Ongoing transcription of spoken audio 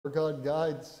Where God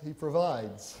guides, He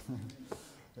provides.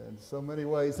 In so many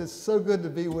ways. It's so good to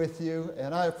be with you,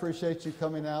 and I appreciate you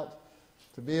coming out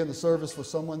to be in the service with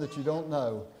someone that you don't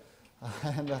know.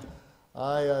 And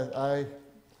I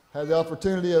had the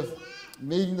opportunity of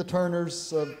meeting the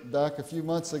Turners back a few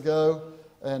months ago,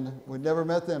 and we'd never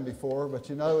met them before, but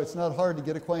you know, it's not hard to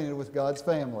get acquainted with God's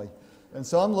family. And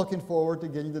so I'm looking forward to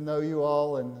getting to know you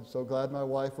all, and so glad my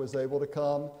wife was able to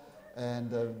come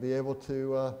and be able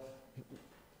to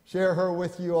share her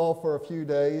with you all for a few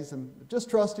days, and just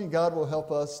trusting God will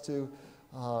help us to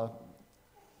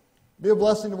be a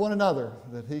blessing to one another,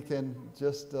 that He can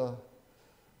just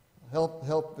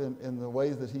help in the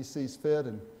ways that He sees fit.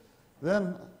 And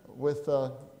then with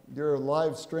your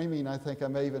live streaming, I think I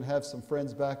may even have some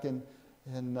friends back in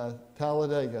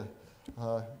Talladega.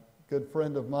 Good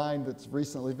friend of mine that's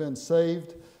recently been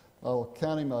saved. I'll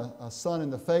count him a son in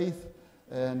the faith,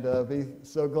 and be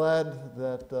so glad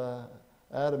that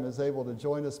Adam is able to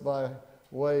join us by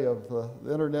way of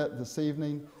the internet this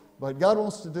evening. But God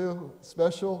wants to do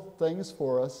special things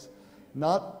for us.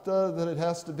 Not that it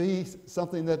has to be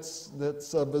something that's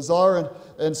bizarre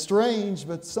and strange,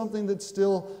 but something that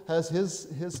still has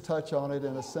His touch on it,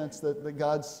 in a sense that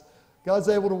God's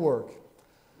able to work.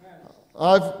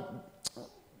 I've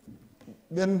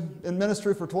been in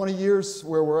ministry for 20 years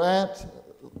where we're at.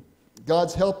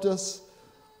 God's helped us.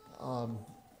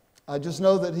 I just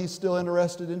know that He's still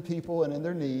interested in people and in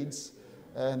their needs,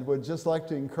 and would just like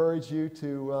to encourage you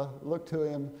to look to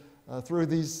Him through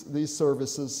these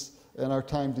services and our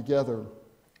time together.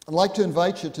 I'd like to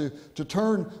invite you to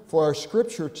turn for our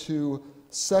scripture to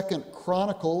 2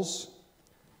 Chronicles.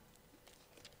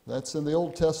 That's in the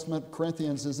Old Testament.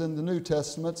 Corinthians is in the New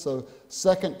Testament. So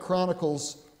 2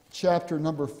 Chronicles chapter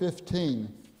number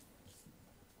 15.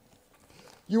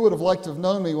 You would have liked to have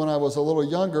known me when I was a little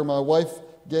younger. My wife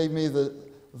gave me the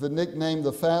nickname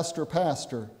the Faster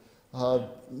Pastor. I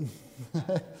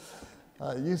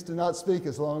used to not speak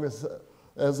as long as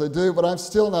I do, but I'm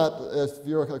still not, if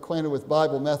you're acquainted with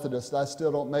Bible Methodists, I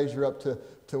still don't measure up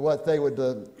to what they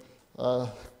would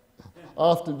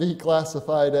often be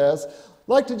classified as. I'd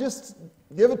like to just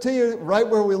give it to you right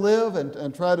where we live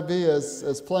and try to be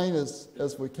as plain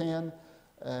as we can,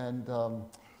 and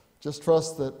just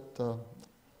trust that the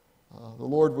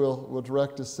Lord will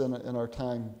direct us in our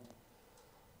time.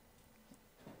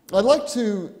 I'd like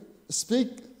to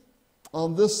speak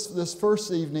on this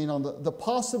first evening on the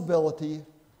possibility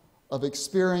of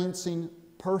experiencing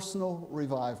personal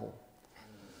revival.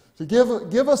 To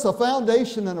give us a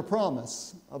foundation and a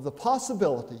promise of the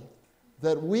possibility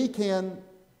that we can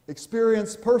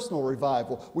experience personal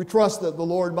revival. We trust that the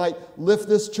Lord might lift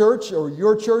this church or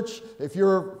your church if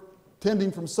you're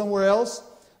attending from somewhere else.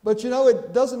 But you know,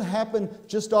 it doesn't happen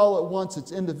just all at once.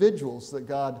 It's individuals that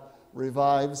God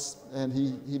revives, and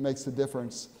He makes a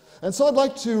difference. And so I'd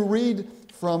like to read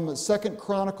from 2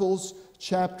 Chronicles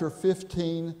chapter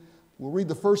 15. We'll read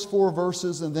the first 4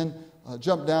 verses and then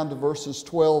jump down to verses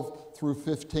 12 through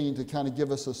 15 to kind of give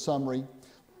us a summary.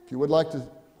 If you would like to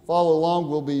follow along,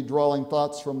 we'll be drawing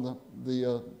thoughts from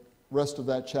the rest of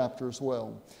that chapter as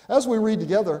well. As we read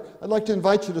together, I'd like to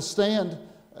invite you to stand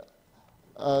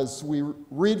as we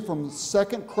read from 2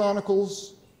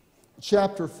 Chronicles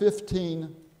chapter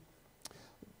 15,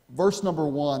 verse number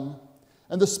 1.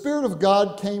 And the Spirit of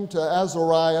God came to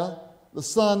Azariah, the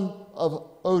son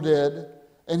of Oded,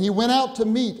 and he went out to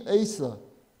meet Asa,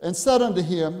 and said unto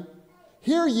him,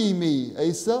 Hear ye me,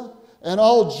 Asa, and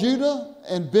all Judah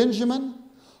and Benjamin.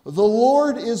 The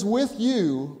Lord is with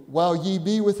you while ye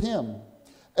be with him.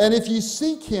 And if ye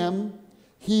seek him,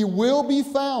 he will be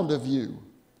found of you.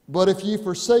 But if ye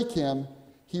forsake him,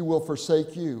 he will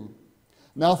forsake you.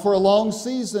 Now for a long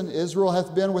season Israel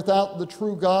hath been without the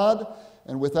true God,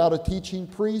 and without a teaching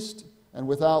priest, and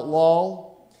without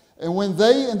law. And when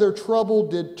they in their trouble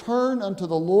did turn unto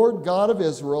the Lord God of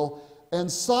Israel,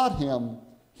 and sought him,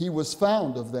 he was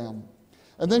found of them.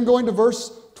 And then going to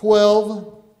verse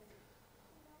 12,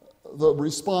 the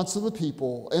response of the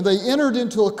people. And they entered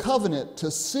into a covenant to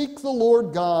seek the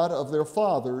Lord God of their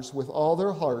fathers with all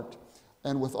their heart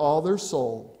and with all their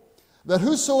soul, that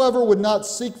whosoever would not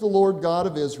seek the Lord God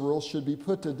of Israel should be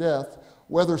put to death,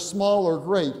 whether small or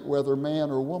great, whether man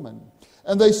or woman.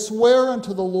 And they swear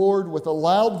unto the Lord with a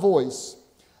loud voice,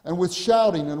 and with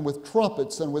shouting, and with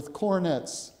trumpets, and with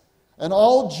cornets. And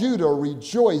all Judah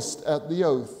rejoiced at the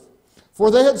oath,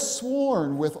 for they had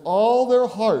sworn with all their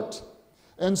heart,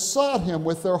 and sought him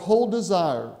with their whole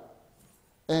desire.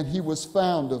 And he was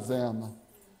found of them,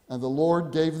 and the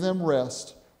Lord gave them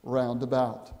rest round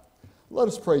about. Let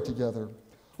us pray together.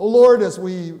 O Lord, as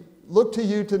we look to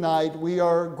you tonight, we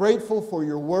are grateful for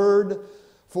your word,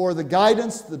 for the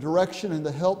guidance, the direction, and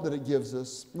the help that it gives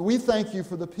us. We thank you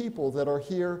for the people that are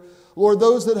here. Lord,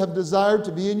 those that have desired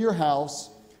to be in your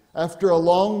house after a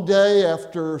long day,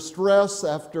 after stress,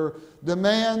 after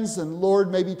demands, and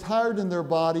Lord, may be tired in their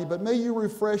body, but may you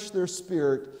refresh their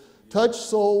spirit. Touch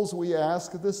souls, we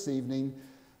ask this evening.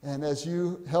 And as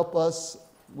you help us,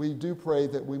 we do pray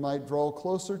that we might draw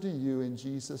closer to you in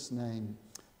Jesus' name.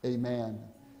 Amen.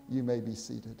 You may be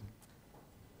seated.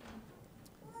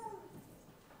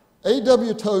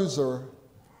 A.W. Tozer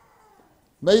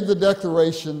made the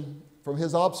declaration from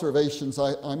his observations,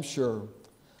 I'm sure.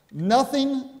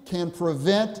 Nothing can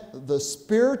prevent the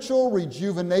spiritual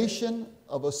rejuvenation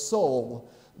of a soul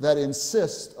that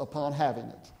insists upon having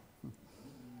it.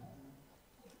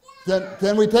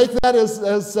 Can we take that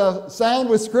as sound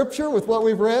with Scripture, with what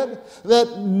we've read?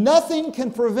 That nothing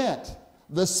can prevent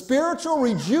the spiritual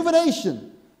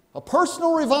rejuvenation, a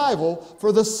personal revival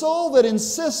for the soul that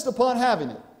insists upon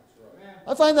having it.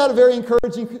 I find that a very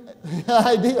encouraging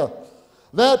idea.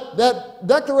 That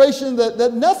declaration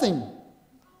that nothing,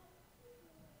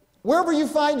 wherever you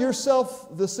find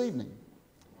yourself this evening,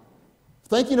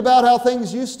 thinking about how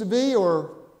things used to be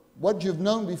or what you've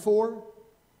known before,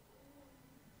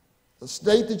 the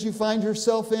state that you find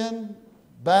yourself in,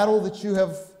 battle that you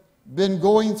have been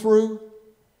going through,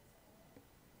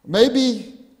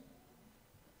 maybe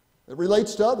it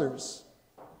relates to others,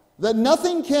 that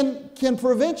nothing can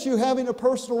prevent you having a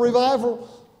personal revival,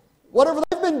 whatever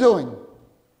they've been doing,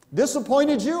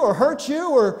 disappointed you or hurt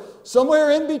you or somewhere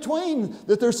in between,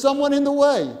 that there's someone in the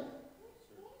way.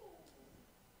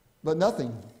 But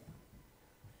nothing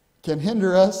can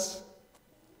hinder us.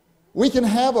 We can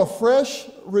have a fresh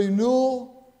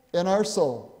renewal in our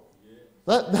soul.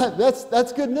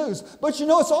 That's good news. But you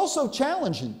know, it's also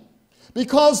challenging.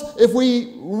 Because if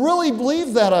we really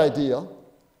believe that idea,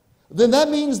 then that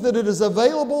means that it is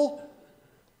available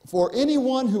for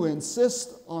anyone who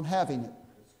insists on having it.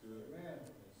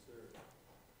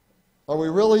 Are we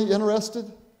really interested?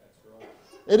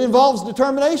 It involves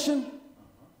determination.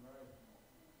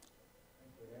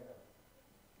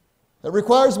 It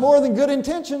requires more than good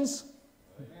intentions.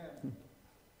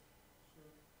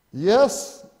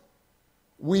 Yes,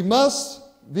 we must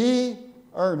be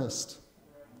earnest.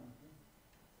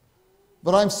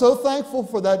 But I'm so thankful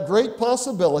for that great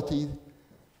possibility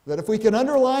that if we can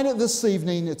underline it this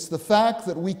evening, it's the fact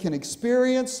that we can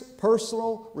experience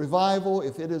personal revival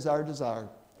if it is our desire.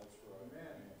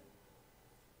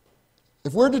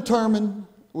 If we're determined,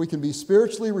 we can be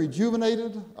spiritually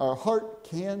rejuvenated. Our heart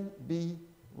can be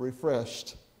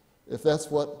refreshed if that's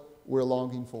what we're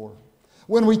longing for.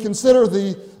 When we consider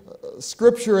the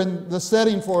Scripture and the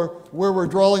setting for where we're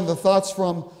drawing the thoughts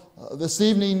from this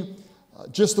evening,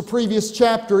 just the previous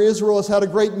chapter, Israel has had a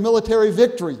great military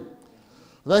victory.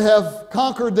 They have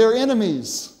conquered their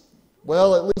enemies.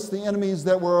 Well, at least the enemies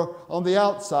that were on the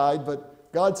outside,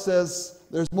 but God says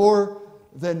there's more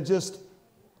than just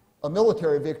a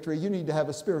military victory. You need to have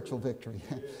a spiritual victory.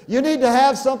 You need to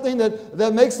have something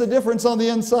that makes the difference on the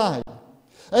inside.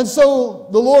 And so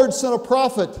the Lord sent a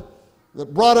prophet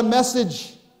that brought a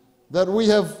message that we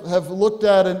have looked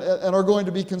at and are going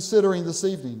to be considering this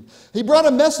evening. He brought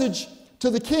a message to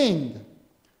the king,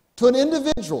 to an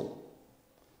individual.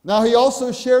 Now he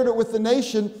also shared it with the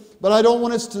nation, but I don't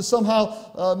want us to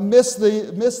somehow miss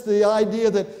the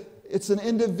idea that it's an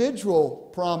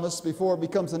individual promise before it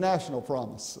becomes a national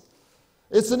promise.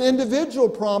 It's an individual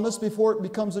promise before it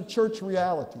becomes a church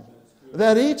reality.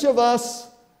 That each of us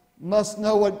must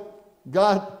know what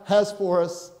God has for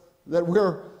us, that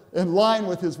we're in line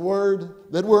with His Word,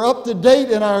 that we're up to date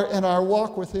in our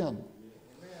walk with Him.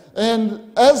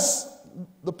 And as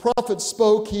the prophet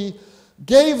spoke, he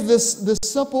gave this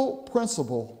simple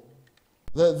principle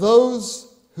that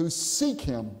those who seek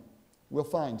Him will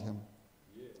find Him.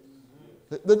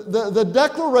 The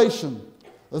declaration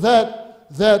that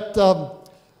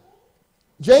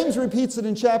James repeats it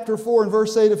in chapter 4 and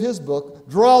verse 8 of his book,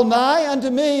 draw nigh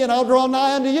unto me and I'll draw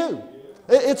nigh unto you.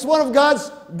 It's one of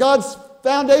God's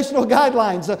foundational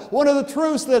guidelines, one of the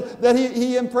truths that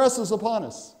He impresses upon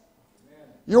us.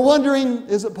 You're wondering,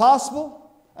 is it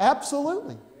possible?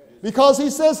 Absolutely. Because He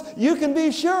says, you can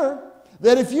be sure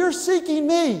that if you're seeking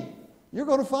me, you're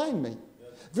going to find me.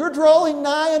 If you're drawing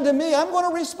nigh unto me, I'm going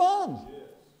to respond.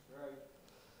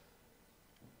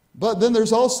 But then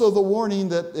there's also the warning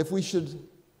that if we should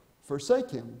forsake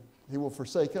Him, He will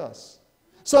forsake us.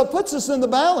 So it puts us in the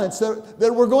balance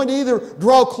that we're going to either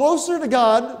draw closer to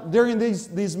God during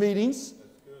these meetings,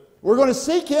 we're going to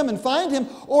seek Him and find Him,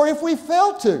 or if we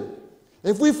fail to,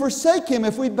 if we forsake Him,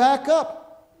 if we back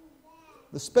up,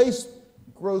 the space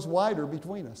grows wider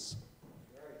between us.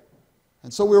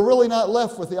 And so we're really not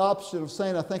left with the option of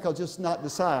saying, I think I'll just not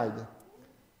decide.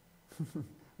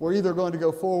 We're either going to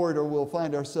go forward or we'll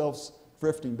find ourselves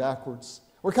drifting backwards.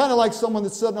 We're kind of like someone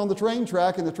that's sitting on the train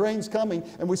track and the train's coming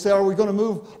and we say, are we going to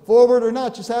move forward or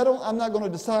not? You say, I'm not going to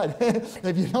decide.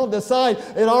 If you don't decide,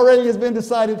 it already has been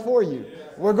decided for you.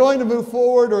 We're going to move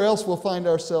forward or else we'll find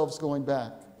ourselves going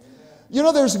back. You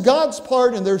know, there's God's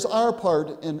part and there's our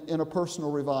part in a personal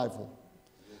revival.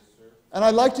 And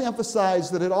I'd like to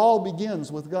emphasize that it all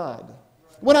begins with God.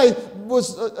 When I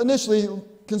was initially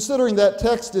considering that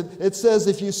text, it says,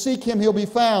 if you seek Him, He'll be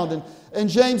found. And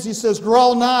James, he says,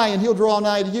 draw nigh and He'll draw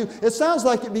nigh to you. It sounds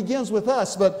like it begins with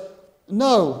us, but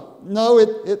no,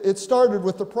 it started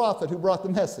with the prophet who brought the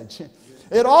message.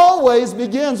 It always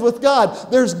begins with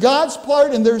God. There's God's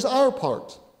part and there's our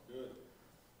part.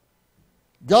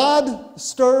 God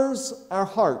stirs our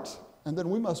heart, and then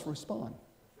we must respond.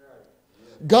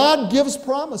 God gives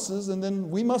promises, and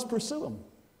then we must pursue them.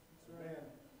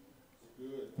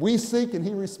 We seek, and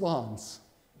He responds.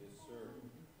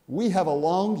 We have a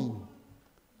longing,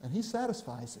 and He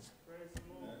satisfies it.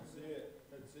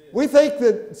 We think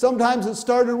that sometimes it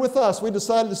started with us. We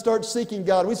decided to start seeking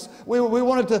God. We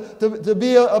wanted to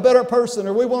be a better person,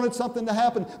 or we wanted something to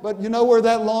happen. But you know where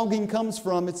that longing comes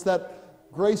from? It's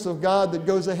that grace of God that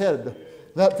goes ahead.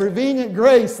 That prevenient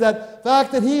grace, that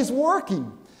fact that He's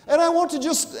working. And I want to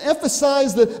just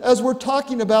emphasize that as we're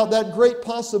talking about that great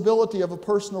possibility of a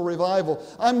personal revival,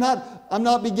 I'm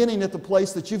not beginning at the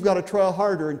place that you've got to try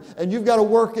harder and you've got to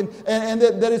work and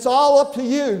that it's all up to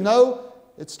you. No,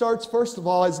 it starts first of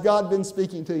all, has God been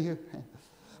speaking to you?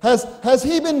 Has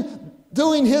He been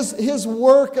doing His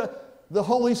work, the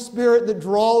Holy Spirit that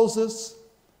draws us?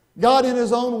 God in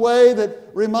His own way that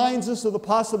reminds us of the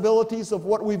possibilities of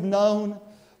what we've known?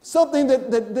 Something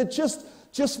that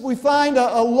just we find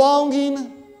a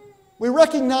longing. We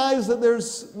recognize that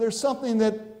there's something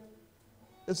that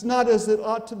it's not as it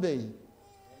ought to be. Amen.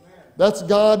 That's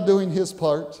God doing His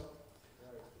part.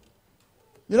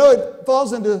 You know, it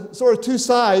falls into sort of two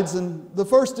sides, and the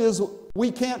first is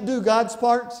we can't do God's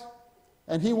part,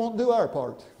 and He won't do our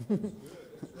part.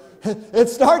 It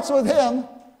starts with Him,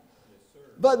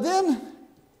 but then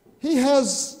He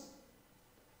has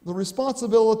the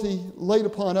responsibility laid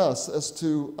upon us as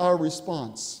to our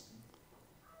response.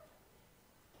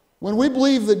 When we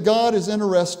believe that God is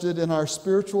interested in our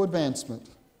spiritual advancement,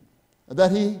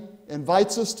 that He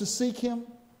invites us to seek Him,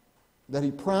 that He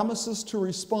promises to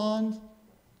respond,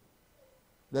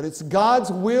 that it's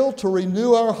God's will to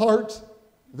renew our heart,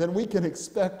 then we can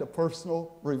expect a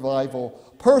personal revival,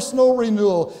 personal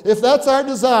renewal, if that's our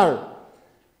desire.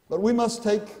 But we must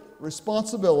take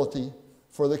responsibility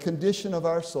for the condition of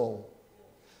our soul.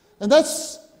 And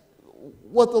that's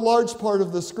what the large part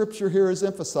of the Scripture here is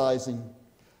emphasizing.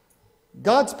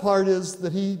 God's part is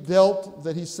that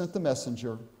He sent the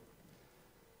messenger.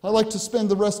 I'd like to spend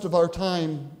the rest of our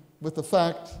time with the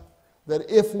fact that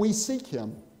if we seek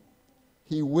Him,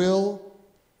 He will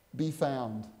be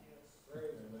found.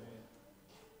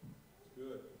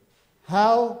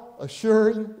 How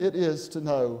assuring it is to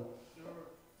know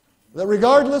that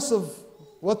regardless of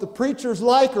what the preacher's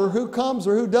like or who comes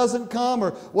or who doesn't come or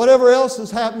whatever else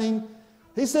is happening,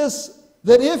 He says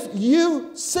that if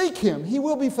you seek Him, He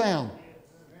will be found.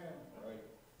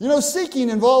 You know, seeking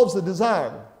involves a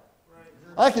desire.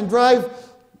 I can drive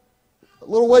a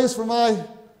little ways from my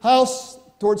house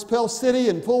towards Pell City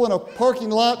and pull in a parking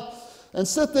lot and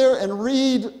sit there and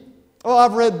read. Oh,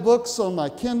 I've read books on my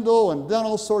Kindle and done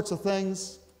all sorts of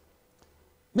things.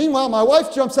 Meanwhile, my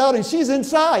wife jumps out and she's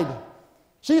inside.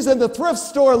 She's in the thrift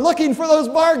store looking for those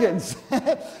bargains.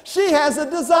 She has a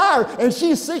desire, and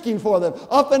she's seeking for them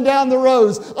up and down the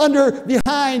rows,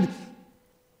 behind.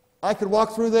 I could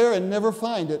walk through there and never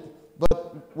find it,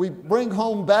 but we bring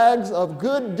home bags of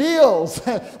good deals,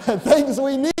 things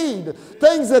we need,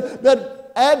 things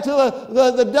that add to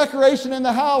the decoration in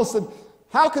the house. And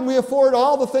how can we afford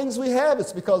all the things we have?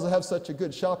 It's because I have such a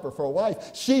good shopper for a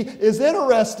wife. She is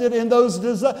interested in those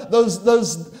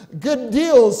good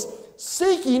deals.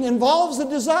 Seeking involves a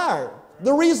desire.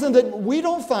 The reason that we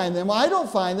don't find them, I don't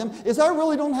find them, is I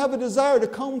really don't have a desire to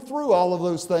comb through all of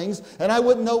those things, and I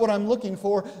wouldn't know what I'm looking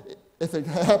for if it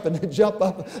happened to jump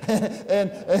up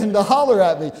and to holler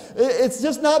at me. It's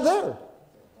just not there.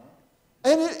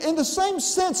 And in the same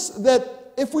sense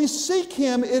that if we seek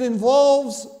Him, it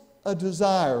involves a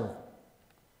desire.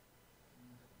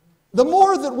 The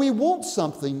more that we want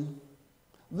something,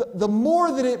 the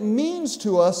more that it means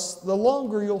to us, the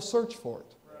longer you'll search for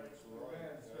it.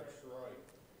 That's right.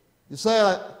 You say,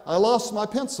 I lost my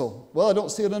pencil. Well, I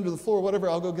don't see it under the floor, whatever,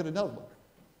 I'll go get another one.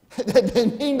 It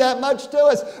didn't mean that much to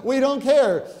us. We don't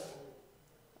care.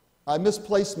 I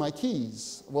misplaced my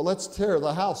keys. Well, let's tear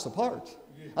the house apart.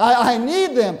 I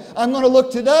need them. I'm going to look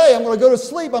today. I'm going to go to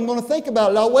sleep. I'm going to think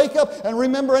about it. I'll wake up and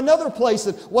remember another place.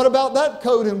 And what about that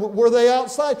coat? And were they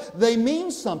outside? They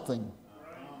mean something.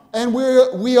 And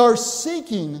we are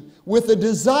seeking with a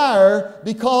desire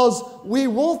because we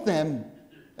want them.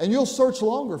 And you'll search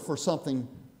longer for something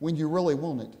when you really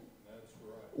want it.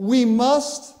 We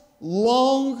must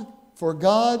long for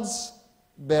God's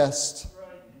best.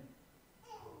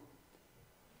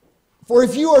 For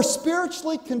if you are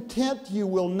spiritually content, you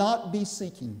will not be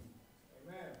seeking.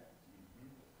 Amen.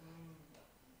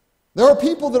 There are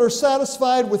people that are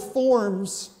satisfied with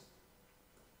forms.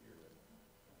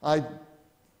 I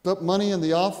put money in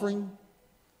the offering.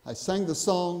 I sang the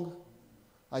song.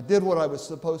 I did what I was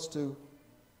supposed to.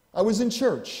 I was in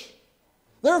church.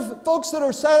 There are folks that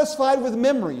are satisfied with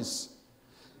memories.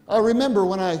 I remember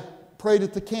when I prayed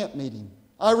at the camp meeting.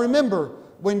 I remember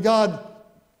when God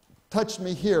touched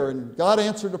me here and God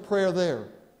answered a prayer there.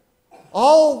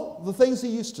 All the things He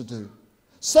used to do.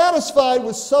 Satisfied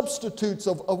with substitutes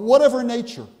of whatever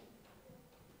nature.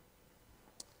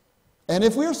 And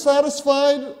if we're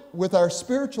satisfied with our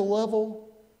spiritual level,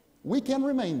 we can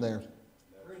remain there.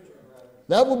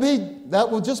 That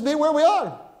will just be where we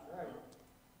are.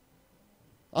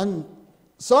 I'm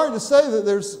sorry to say that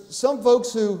there's some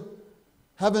folks who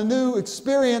have a new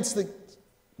experience that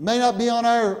may not be on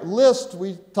our list.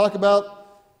 We talk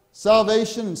about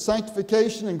salvation and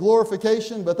sanctification and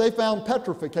glorification, but they found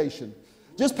petrification.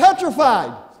 Just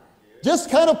petrified. Just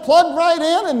kind of plugged right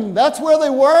in, and that's where they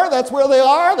were, that's where they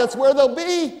are, that's where they'll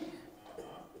be.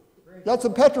 Got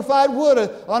some petrified wood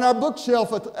on our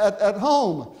bookshelf at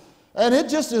home. And it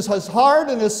just is as hard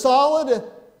and as solid.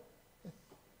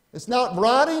 It's not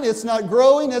rotting, it's not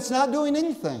growing, it's not doing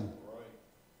anything.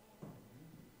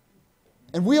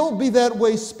 And we'll be that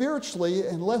way spiritually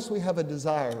unless we have a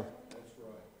desire.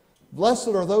 Blessed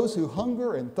are those who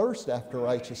hunger and thirst after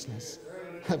righteousness.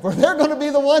 For they're going to be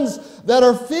the ones that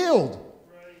are filled.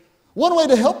 One way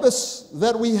to help us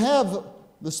that we have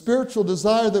the spiritual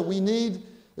desire that we need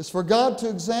is for God to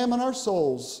examine our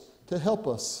souls to help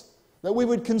us. That we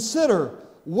would consider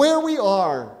where we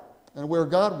are and where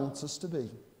God wants us to be.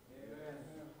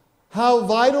 How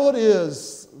vital it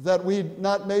is that we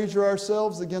not measure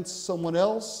ourselves against someone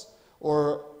else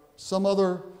or some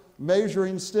other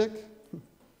measuring stick.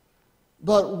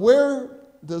 But where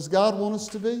does God want us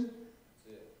to be?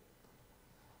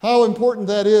 How important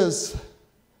that is.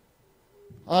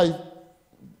 I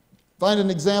find an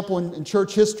example in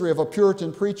church history of a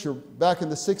Puritan preacher back in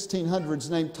the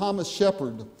 1600s named Thomas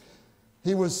Shepard.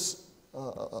 He was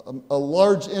a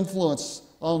large influence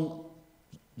on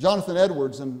Jonathan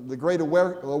Edwards and the Great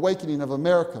Awakening of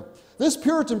America. This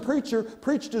Puritan preacher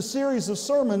preached a series of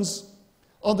sermons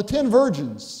on the 10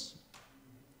 virgins.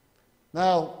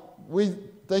 Now, we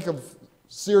think of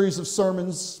series of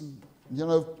sermons,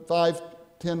 5,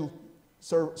 10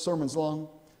 sermons long.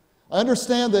 I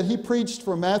understand that he preached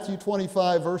from Matthew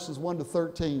 25, verses 1 to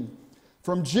 13,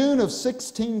 from June of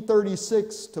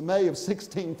 1636 to May of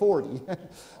 1640.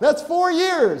 That's 4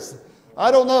 years. I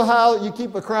don't know how you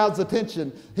keep a crowd's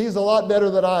attention. He's a lot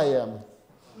better than I am.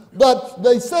 But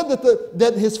they said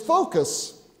that his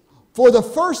focus for the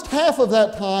first half of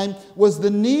that time was the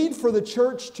need for the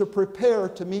church to prepare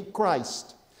to meet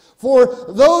Christ. For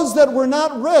those that were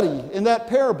not ready in that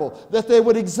parable, that they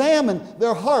would examine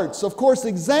their hearts, of course,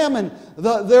 examine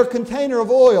their container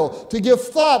of oil, to give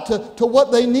thought to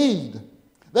what they need.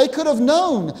 They could have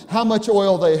known how much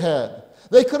oil they had.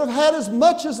 They could have had as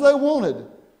much as they wanted.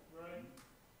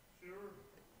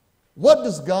 What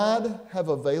does God have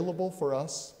available for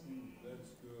us?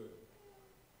 That's good.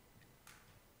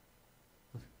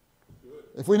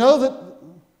 If we know that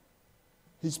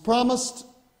He's promised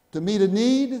to meet a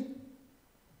need,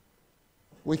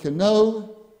 we can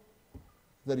know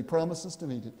that He promises to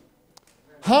meet it.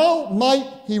 How might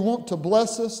He want to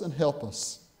bless us and help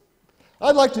us?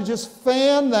 I'd like to just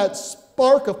fan that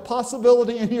spark of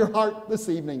possibility in your heart this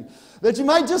evening, that you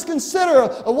might just consider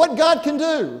what God can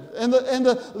do and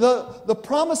the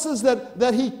promises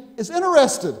that He is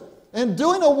interested in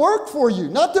doing a work for you,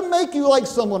 not to make you like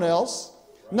someone else,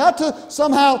 not to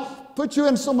somehow put you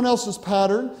in someone else's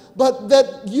pattern, but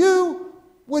that you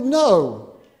would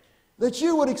know, that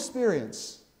you would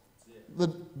experience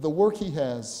the work He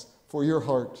has for your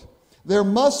heart. There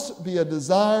must be a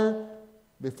desire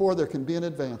before there can be an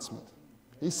advancement.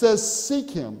 He says, seek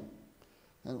Him.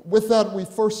 And with that, we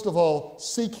first of all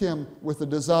seek Him with a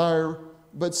desire,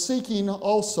 but seeking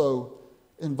also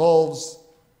involves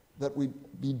that we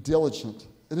be diligent.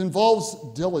 It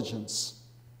involves diligence.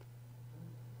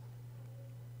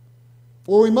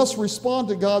 where we must respond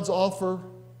to God's offer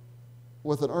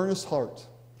with an earnest heart.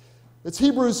 It's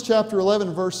Hebrews chapter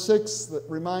 11, verse 6 that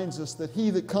reminds us that he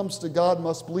that comes to God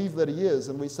must believe that he is.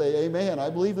 And we say, amen, I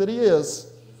believe that he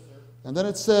is. And then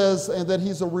it says, and that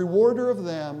he's a rewarder of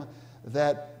them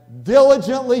that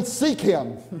diligently seek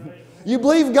him. You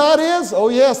believe God is? Oh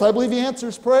yes, I believe he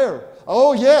answers prayer.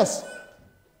 Oh yes.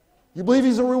 You believe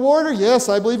he's a rewarder? Yes,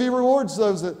 I believe he rewards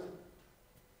those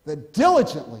that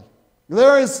diligently.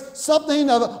 There is something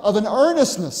of an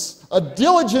earnestness, a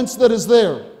diligence that is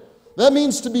there. That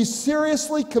means to be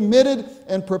seriously committed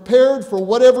and prepared for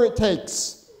whatever it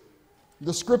takes.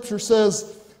 The scripture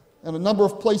says in a number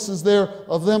of places there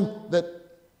of them that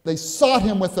they sought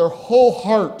him with their whole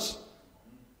heart.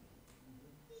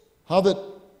 How that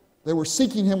they were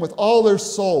seeking him with all their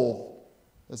soul,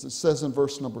 as it says in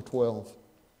verse number 12.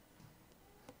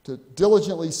 To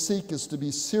diligently seek is to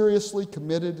be seriously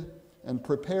committed and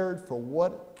prepared for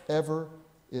whatever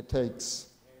it takes.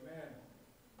 Amen.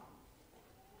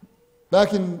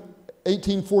 Back in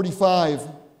 1845,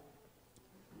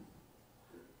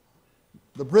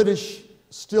 the British,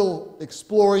 still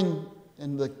exploring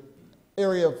in the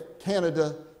area of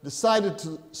Canada, decided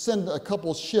to send a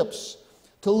couple ships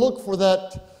to look for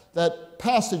that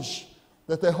passage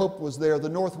that they hoped was there, the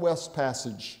Northwest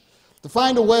Passage. To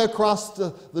find a way across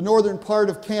the northern part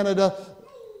of Canada,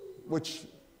 which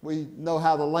we know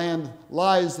how the land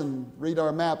lies and read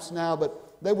our maps now,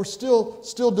 but they were still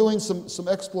doing some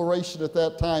exploration at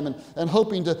that time and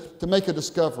hoping to make a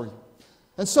discovery.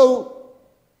 And so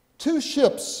 2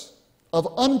 ships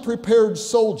of unprepared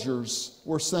soldiers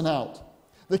were sent out.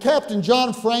 The captain,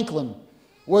 John Franklin,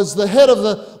 was the head of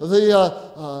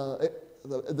the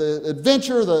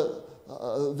adventure,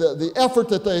 the effort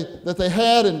that they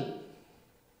had, and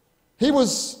he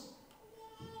was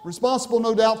responsible,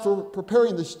 no doubt, for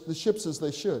preparing the ships as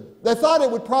they should. They thought it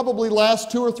would probably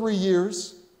last 2 or 3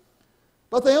 years,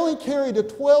 but they only carried a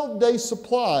 12-day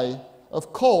supply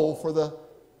of coal for the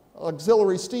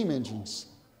auxiliary steam engines.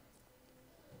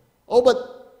 Oh,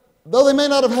 but though they may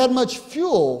not have had much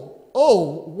fuel,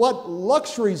 oh, what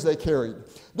luxuries they carried.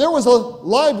 There was a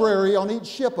library on each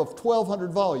ship of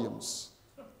 1,200 volumes.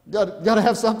 Got to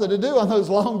have something to do on those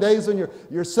long days when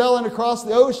you're sailing across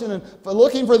the ocean and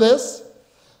looking for this.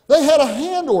 They had a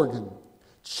hand organ,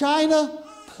 china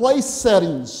place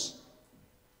settings.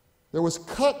 There was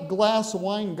cut glass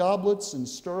wine goblets and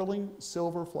sterling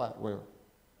silver flatware.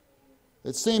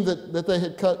 It seemed that they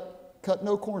had cut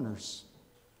no corners.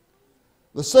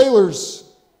 The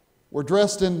sailors were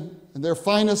dressed in their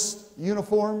finest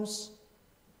uniforms,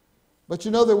 but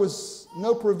you know, there was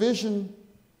no provision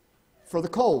for the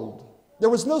cold. There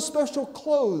was no special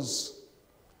clothes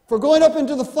for going up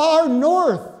into the far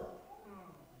north.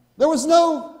 There was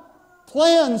no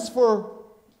plans for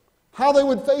how they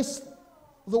would face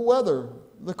the weather,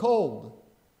 the cold.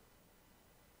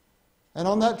 And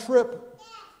on that trip,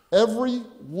 every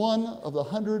one of the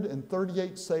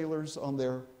 138 sailors on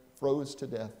there froze to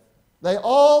death. They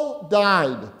all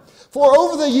died. For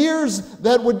over the years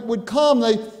that would come,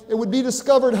 it would be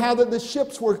discovered how that the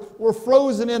ships were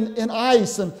frozen in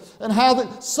ice and how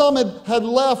that some had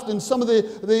left, and some of the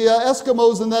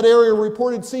Eskimos in that area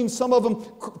reported seeing some of them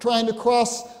trying to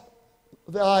cross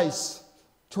the ice,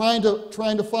 trying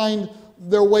to find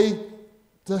their way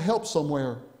to help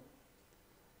somewhere.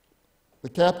 The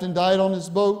captain died on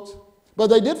his boat. But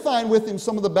they did find with him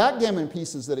some of the backgammon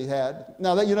pieces that he had.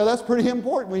 Now, that's pretty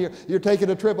important when you're taking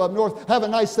a trip up north. Have a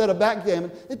nice set of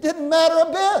backgammon. It didn't matter a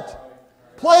bit.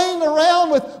 Playing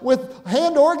around with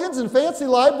hand organs and fancy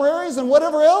libraries and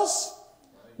whatever else.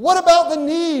 What about the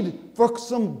need for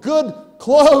some good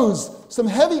clothes, some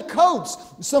heavy coats,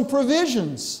 some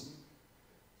provisions?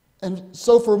 And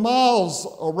so for miles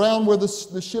around where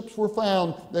the ships were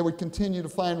found, they would continue to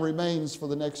find remains for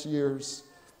the next years.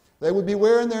 They would be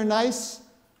wearing their nice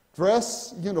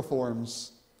dress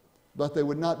uniforms, but they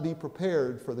would not be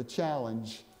prepared for the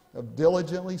challenge of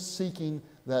diligently seeking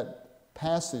that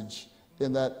passage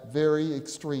in that very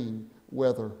extreme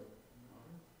weather.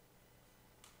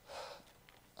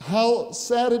 How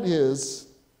sad it is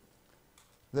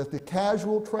that the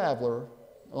casual traveler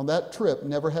on that trip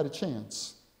never had a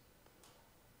chance.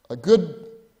 A good,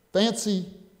 fancy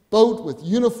boat with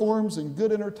uniforms and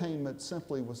good entertainment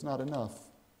simply was not enough.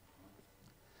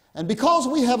 And because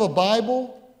we have a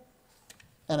Bible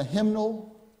and a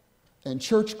hymnal and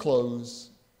church clothes,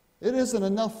 it isn't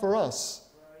enough for us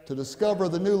to discover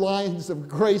the new lines of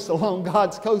grace along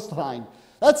God's coastline.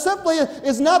 That simply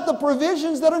is not the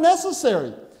provisions that are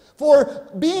necessary. For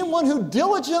being one who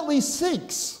diligently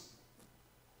seeks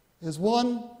is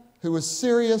one who is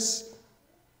serious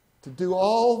to do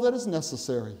all that is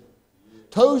necessary.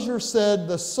 Tozer said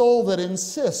the soul that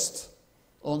insists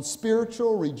on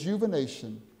spiritual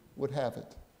rejuvenation would have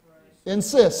it.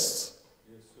 Insists.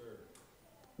 Yes, sir.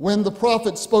 When the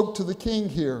prophet spoke to the king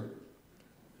here,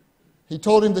 he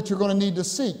told him that you're going to need to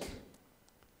seek.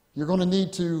 You're going to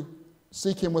need to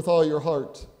seek him with all your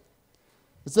heart.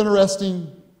 It's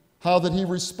interesting how that he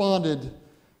responded.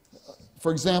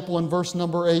 For example, in verse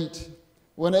number 8,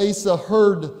 when Asa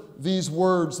heard these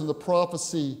words in the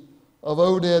prophecy of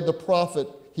Oded the prophet,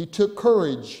 he took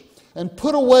courage and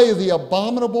put away the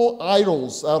abominable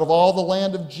idols out of all the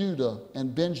land of Judah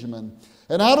and Benjamin,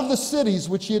 and out of the cities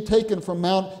which he had taken from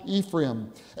Mount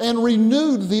Ephraim, and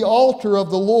renewed the altar of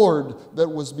the Lord that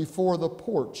was before the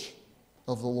porch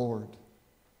of the Lord.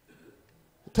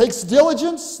 It takes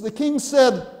diligence. The king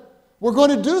said, we're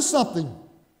going to do something.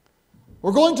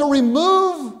 We're going to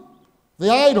remove the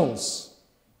idols.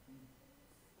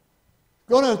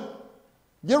 Going to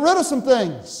get rid of some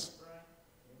things.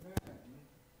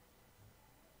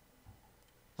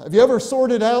 Have you ever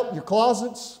sorted out your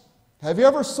closets? Have you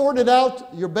ever sorted out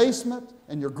your basement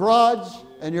and your garage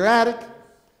and your attic?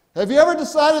 Have you ever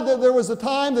decided that there was a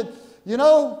time that,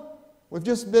 we've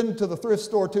just been to the thrift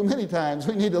store too many times.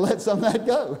 We need to let some of that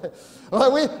go.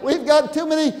 We've got too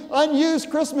many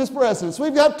unused Christmas presents.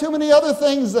 We've got too many other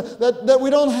things that we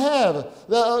don't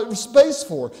have space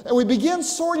for. And we begin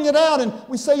sorting it out and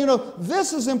we say,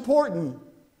 this is important,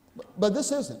 but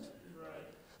this isn't.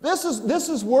 This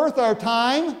is worth our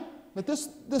time, but this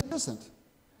isn't.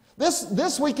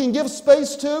 This we can give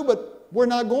space to, but we're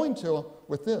not going to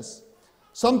with this.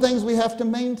 Some things we have to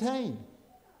maintain.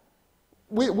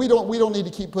 We don't need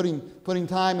to keep putting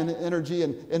time and energy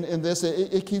in this.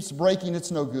 It keeps breaking.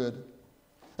 It's no good.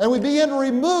 And we begin to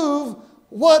remove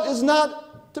what is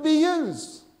not to be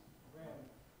used.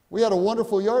 We had a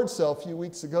wonderful yard sale a few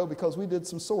weeks ago because we did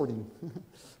some sorting.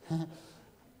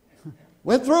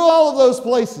 Went through all of those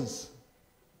places.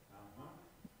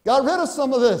 Got rid of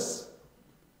some of this.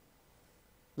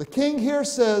 The king here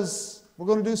says we're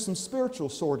going to do some spiritual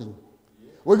sorting.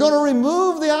 We're going to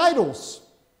remove the idols.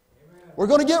 We're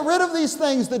going to get rid of these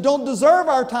things that don't deserve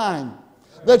our time,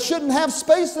 that shouldn't have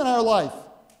space in our life.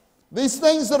 These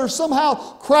things that are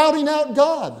somehow crowding out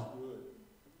God.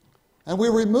 And we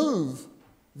remove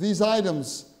these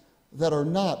items that are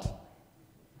not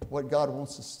what God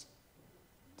wants us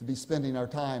to be spending our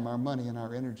time, our money, and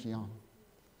our energy on.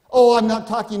 Oh, I'm not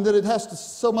talking that it has to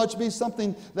so much be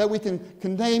something that we can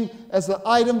name as an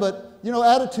item, but,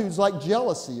 attitudes like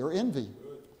jealousy or envy.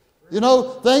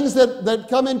 Things that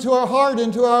come into our heart,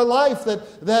 into our life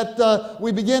that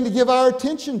we begin to give our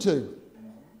attention to.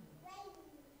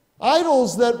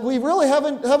 Idols that we really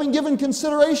haven't given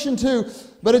consideration to,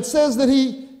 but it says that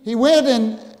he went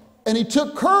and he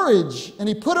took courage and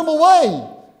he put them away.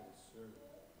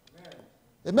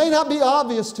 It may not be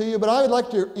obvious to you, but I would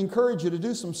like to encourage you to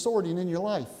do some sorting in your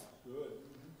life. Good.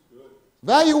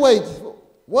 Evaluate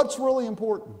what's really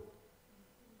important.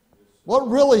 What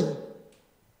really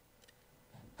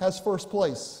has first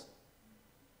place.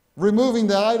 Removing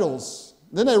the idols.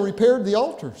 Then they repaired the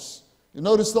altars. You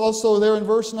notice also there in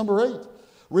verse number 8.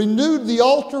 Renewed the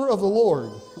altar of the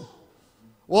Lord.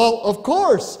 Well, of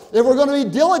course, if we're going to be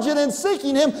diligent in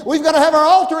seeking Him, we've got to have our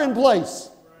altar in place.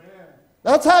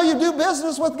 That's how you do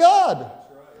business with God.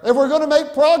 If we're going to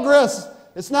make progress,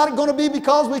 it's not going to be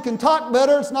because we can talk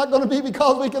better. It's not going to be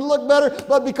because we can look better,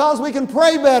 but because we can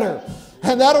pray better.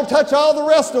 And that'll touch all the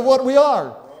rest of what we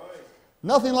are.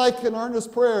 Nothing like an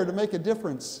earnest prayer to make a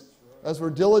difference as we're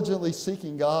diligently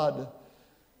seeking God.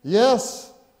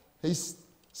 Yes, he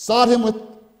sought Him with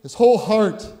his whole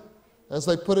heart, as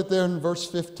they put it there in verse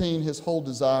 15, his whole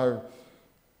desire.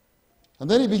 And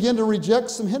then he began to reject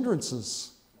some hindrances.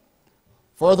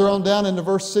 Farther on down into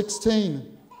verse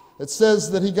 16, it says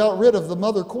that he got rid of the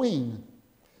mother queen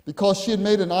because she had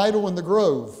made an idol in the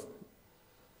grove.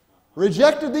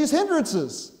 Rejected these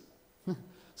hindrances.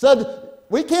 Said,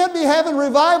 we can't be having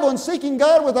revival and seeking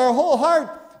God with our whole heart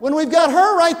when we've got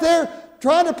her right there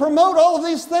trying to promote all of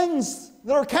these things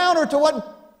that are counter to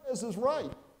what is right.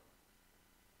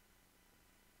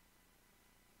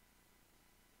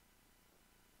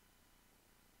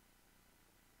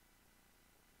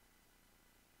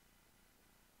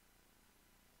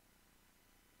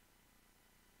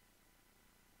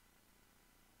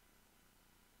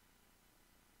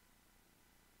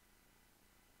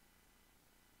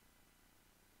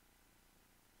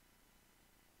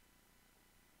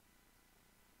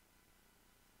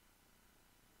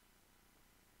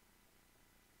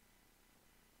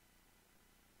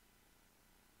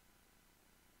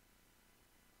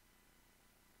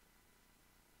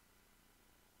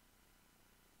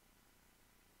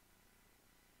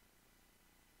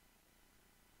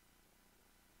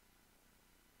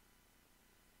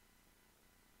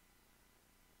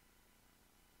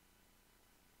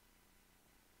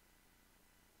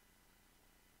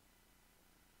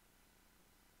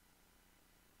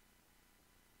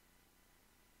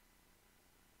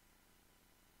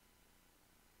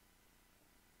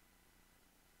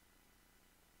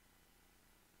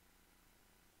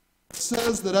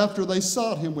 says that after they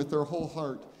sought him with their whole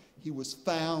heart, he was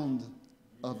found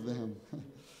of them.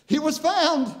 He was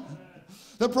found.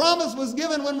 The promise was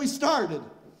given when we started.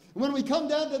 When we come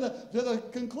down to the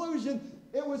conclusion,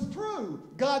 it was true.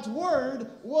 God's word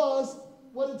was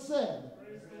what it said.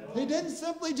 He didn't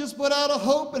simply just put out a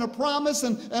hope and a promise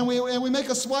and we make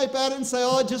a swipe at it and say,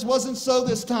 oh, it just wasn't so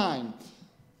this time.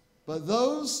 But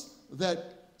those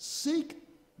that seek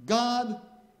God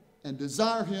and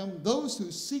desire him, those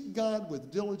who seek God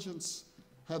with diligence,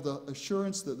 have the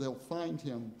assurance that they'll find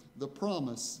him, the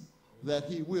promise that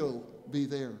he will be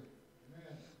there.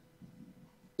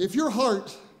 If your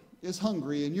heart is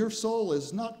hungry and your soul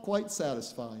is not quite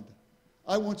satisfied,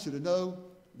 I want you to know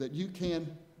that you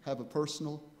can have a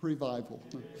personal revival.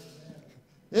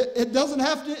 It doesn't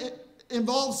have to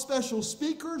involve special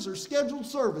speakers or scheduled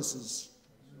services.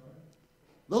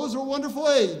 Those are wonderful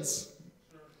aids.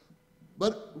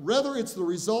 But rather it's the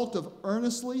result of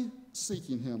earnestly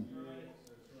seeking him.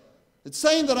 It's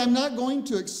saying that I'm not going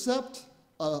to accept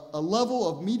a level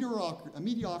of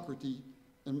mediocrity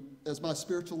as my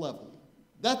spiritual level.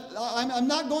 I'm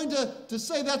not going to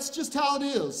say that's just how it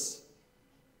is.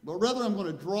 But rather I'm going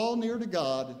to draw near to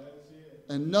God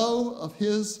and know of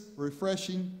his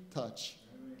refreshing touch.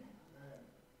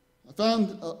 I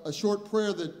found a short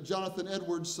prayer that Jonathan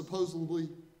Edwards supposedly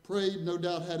prayed, no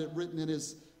doubt had it written in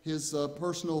his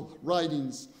personal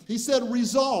writings. He said,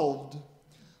 resolved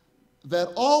that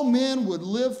all men would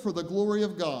live for the glory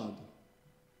of God.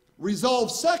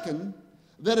 Resolved second,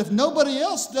 that if nobody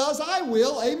else does, I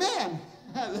will. Amen.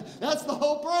 That's the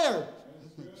whole prayer.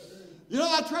 You know,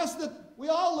 I trust that we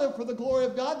all live for the glory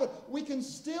of God, but we can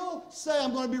still say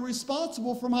I'm going to be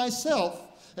responsible for myself,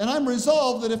 and I'm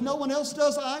resolved that if no one else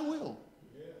does, I will.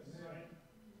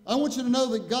 I want you to know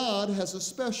that God has a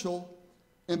special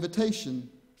invitation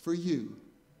for you.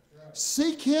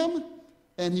 Seek him,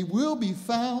 and he will be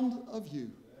found of you.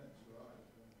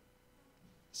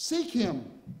 Seek him.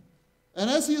 And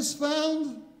as he is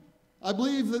found, I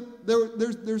believe that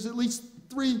there's at least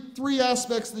three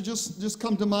aspects that just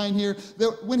come to mind here.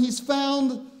 That when he's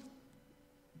found,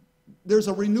 there's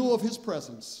a renewal of his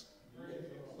presence.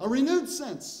 A renewed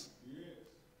sense.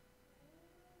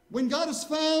 When God is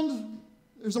found,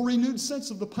 there's a renewed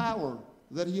sense of the power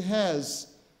that he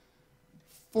has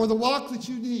for the walk that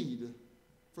you need,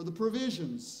 for the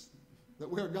provisions that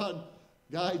where God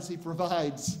guides, he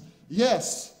provides.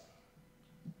 Yes,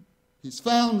 he's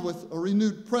found with a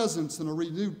renewed presence and a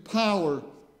renewed power.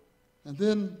 And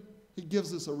then he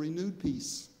gives us a renewed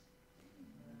peace.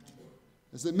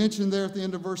 As it mentioned there at the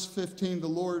end of verse 15, the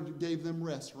Lord gave them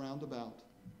rest round about.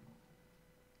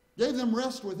 Gave them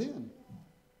rest within.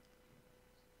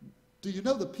 Do you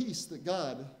know the peace that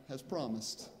God has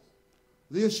promised?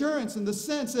 The assurance and the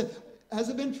sense that has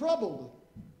it been troubled,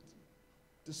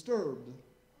 disturbed?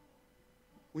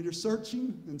 When you're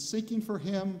searching and seeking for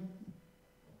him,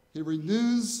 he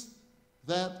renews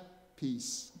that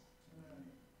peace.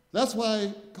 That's why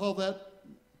I call that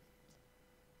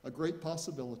a great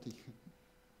possibility.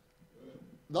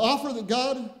 The offer that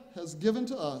God has given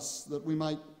to us that we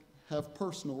might have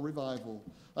personal revival.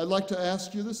 I'd like to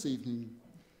ask you this evening,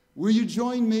 will you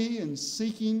join me in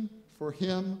seeking for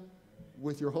him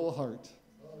with your whole heart?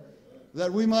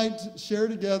 That we might share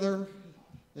together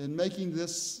in making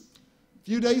this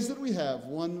few days that we have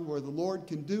one where the Lord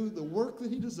can do the work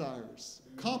that he desires,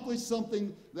 accomplish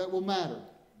something that will matter.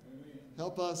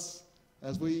 Help us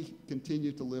as we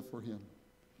continue to live for him.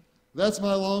 That's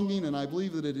my longing, and I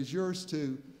believe that it is yours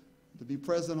too, to be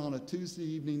present on a Tuesday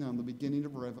evening on the beginning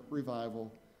of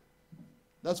revival.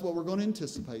 That's what we're going to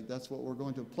anticipate. That's what we're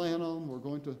going to plan on. We're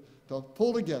going to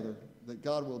pull together that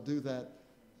God will do that,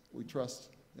 we trust,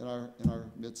 in our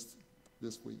midst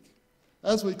this week.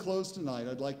 As we close tonight,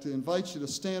 I'd like to invite you to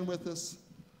stand with us.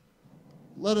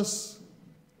 Let us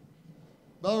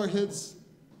bow our heads,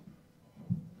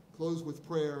 close with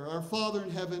prayer. Our Father in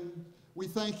heaven, we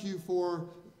thank you for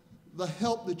the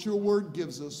help that your word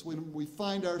gives us when we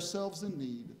find ourselves in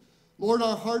need. Lord,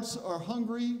 our hearts are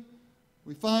hungry.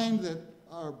 We find that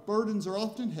our burdens are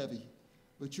often heavy,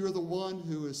 but you're the one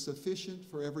who is sufficient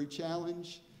for every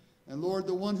challenge. And Lord,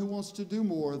 the one who wants to do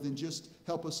more than just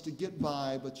help us to get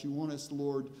by, but you want us,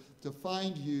 Lord, to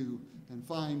find you and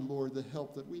find, Lord, the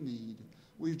help that we need.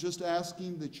 We're just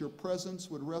asking that your presence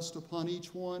would rest upon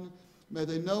each one. May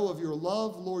they know of your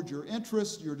love, Lord, your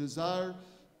interest, your desire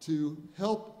to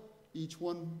help each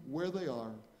one where they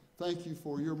are. Thank you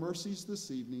for your mercies this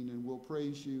evening, and we'll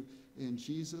praise you in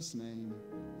Jesus' name.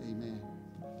 Amen.